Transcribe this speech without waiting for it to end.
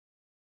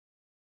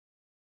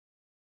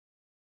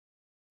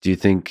Do you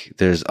think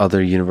there's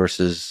other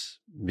universes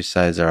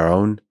besides our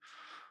own?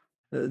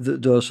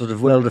 There are sort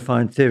of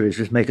well-defined theories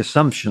which make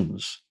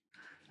assumptions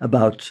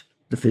about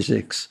the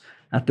physics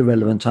at the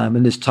relevant time.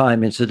 And this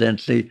time,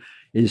 incidentally,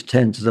 is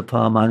 10 to the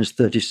power minus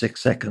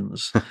 36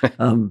 seconds,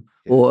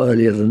 or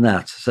earlier than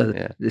that. So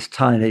this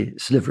tiny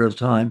sliver of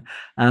time.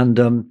 And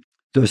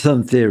there are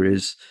some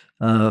theories,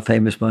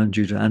 famous one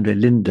due to Andrei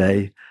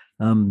Linde,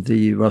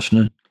 the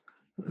Russian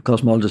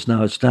cosmologist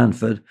now at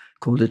Stanford,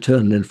 called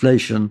eternal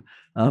inflation,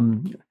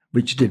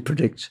 which did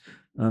predict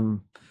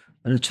an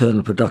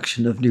eternal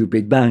production of new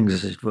Big Bangs,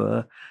 as it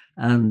were.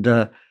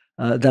 And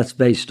that's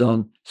based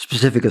on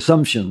specific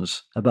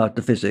assumptions about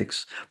the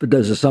physics. But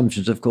those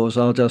assumptions, of course,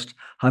 are just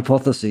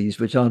hypotheses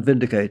which aren't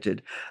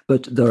vindicated.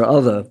 But there are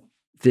other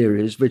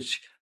theories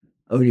which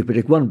only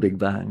predict one Big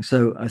Bang.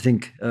 So I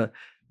think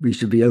we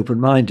should be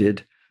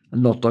open-minded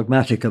and not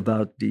dogmatic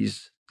about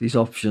these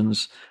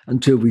options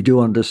until we do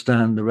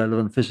understand the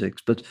relevant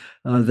physics. But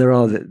there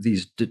are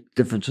these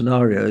different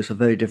scenarios of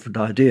very different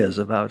ideas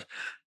about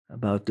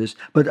this.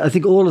 But I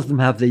think all of them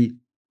have the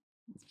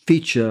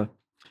feature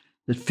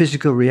that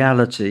physical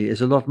reality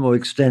is a lot more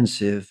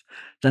extensive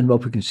than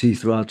what we can see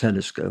through our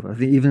telescope. I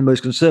think even the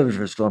most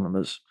conservative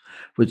astronomers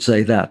would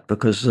say that,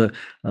 because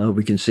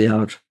we can see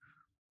out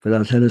with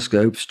our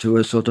telescopes to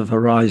a sort of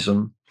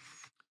horizon,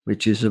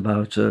 which is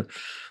about,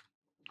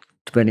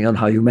 depending on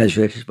how you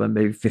measure it, it's about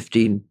maybe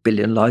 15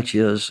 billion light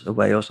years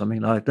away or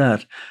something like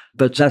that.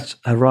 But that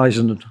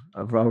horizon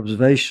of our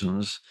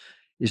observations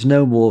is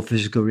no more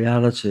physical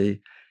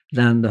reality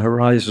than the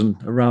horizon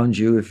around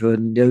you if you're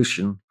in the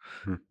ocean.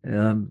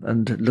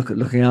 And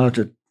looking out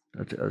at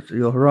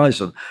your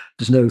horizon,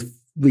 there's no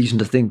reason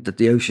to think that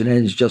the ocean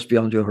ends just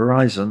beyond your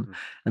horizon.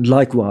 And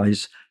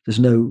likewise, there's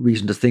no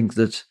reason to think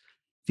that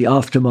the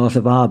aftermath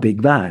of our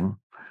Big Bang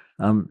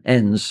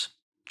ends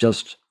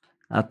just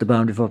at the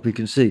boundary of what we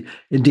can see.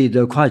 Indeed,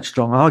 there are quite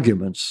strong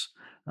arguments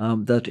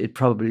that it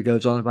probably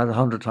goes on about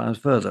 100 times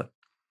further.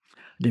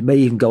 And it may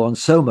even go on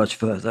so much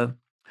further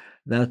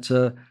that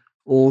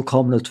all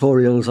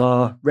combinatorials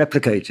are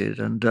replicated,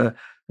 and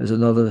there's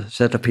another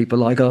set of people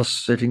like us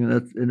sitting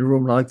in a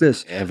room like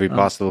this. Every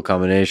possible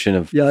combination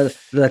of... Yeah,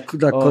 that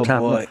could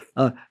happen.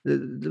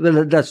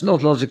 Well, that's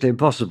not logically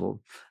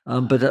impossible,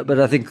 but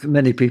I think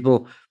many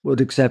people would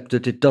accept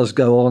that it does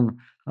go on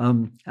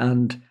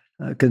and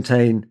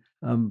contain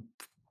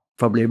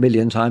probably 1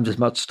 million times as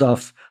much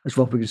stuff as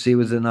what we can see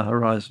within the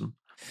horizon.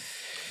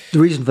 The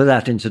reason for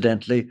that,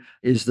 incidentally,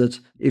 is that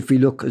if we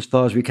look as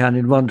far as we can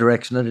in one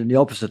direction and in the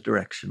opposite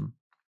direction,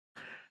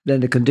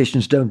 then the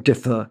conditions don't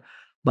differ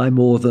by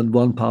more than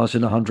 1 part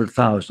in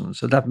 100,000.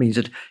 So that means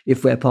that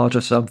if we're part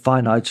of some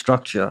finite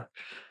structure,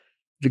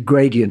 the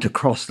gradient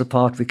across the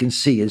part we can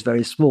see is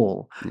very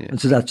small. Yeah.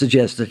 And so that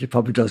suggests that it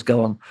probably does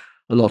go on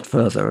a lot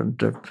further. And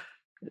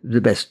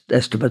the best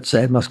estimates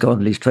say it must go on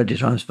at least 20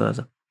 times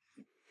further.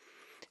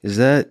 Is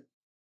that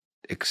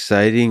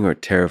exciting or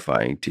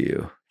terrifying to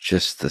you?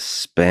 Just the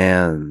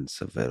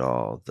spans of it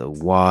all, the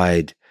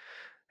wide,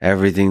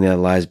 everything that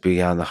lies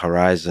beyond the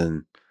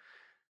horizon.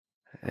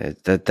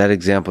 That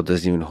example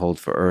doesn't even hold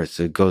for Earth,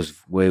 so it goes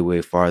way,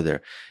 way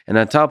farther. And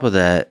on top of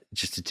that,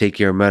 just to take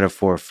your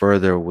metaphor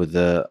further with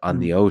on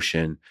the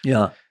ocean,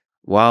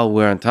 while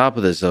we're on top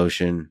of this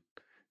ocean,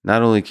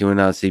 not only can we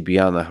not see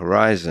beyond the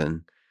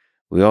horizon,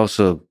 we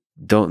also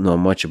don't know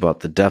much about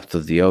the depth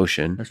of the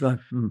ocean. That's right.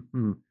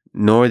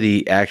 Nor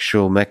the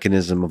actual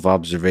mechanism of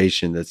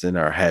observation that's in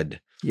our head.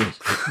 Yes.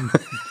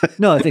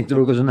 No, I think the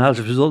Rutgers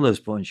analysis is all those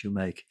points you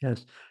make.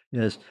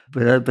 Yes.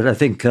 But I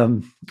think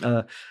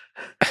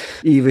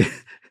even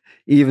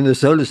the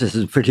solar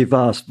system is pretty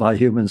vast by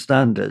human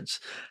standards,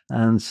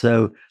 and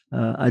so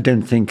I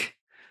don't think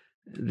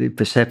the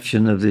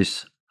perception of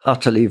this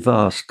utterly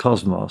vast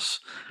cosmos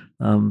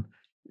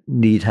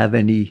need have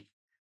any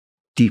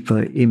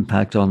deeper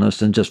impact on us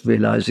than just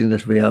realizing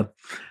that we are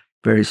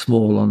very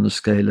small on the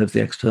scale of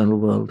the external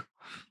world.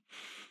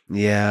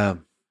 Yeah,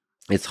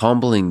 it's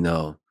humbling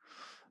though.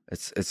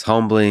 It's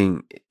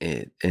humbling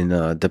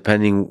in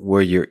depending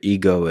where your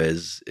ego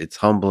is. It's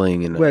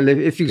humbling. Well,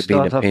 if you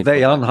start off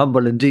very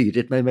unhumble indeed,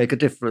 it may make a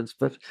difference.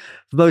 But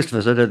for most of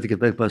us, I don't think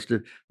it makes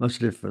much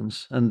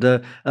difference. And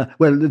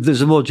well,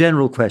 there's a more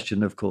general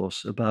question, of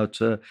course, about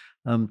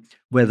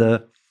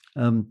whether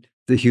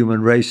the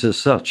human race as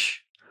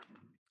such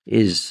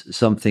is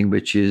something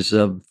which is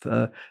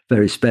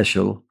very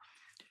special,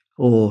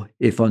 or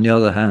if, on the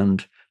other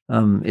hand,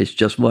 it's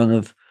just one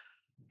of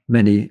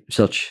many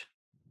such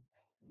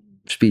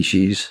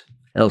species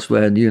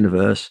elsewhere in the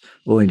universe,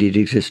 or indeed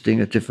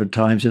existing at different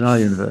times in our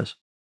universe.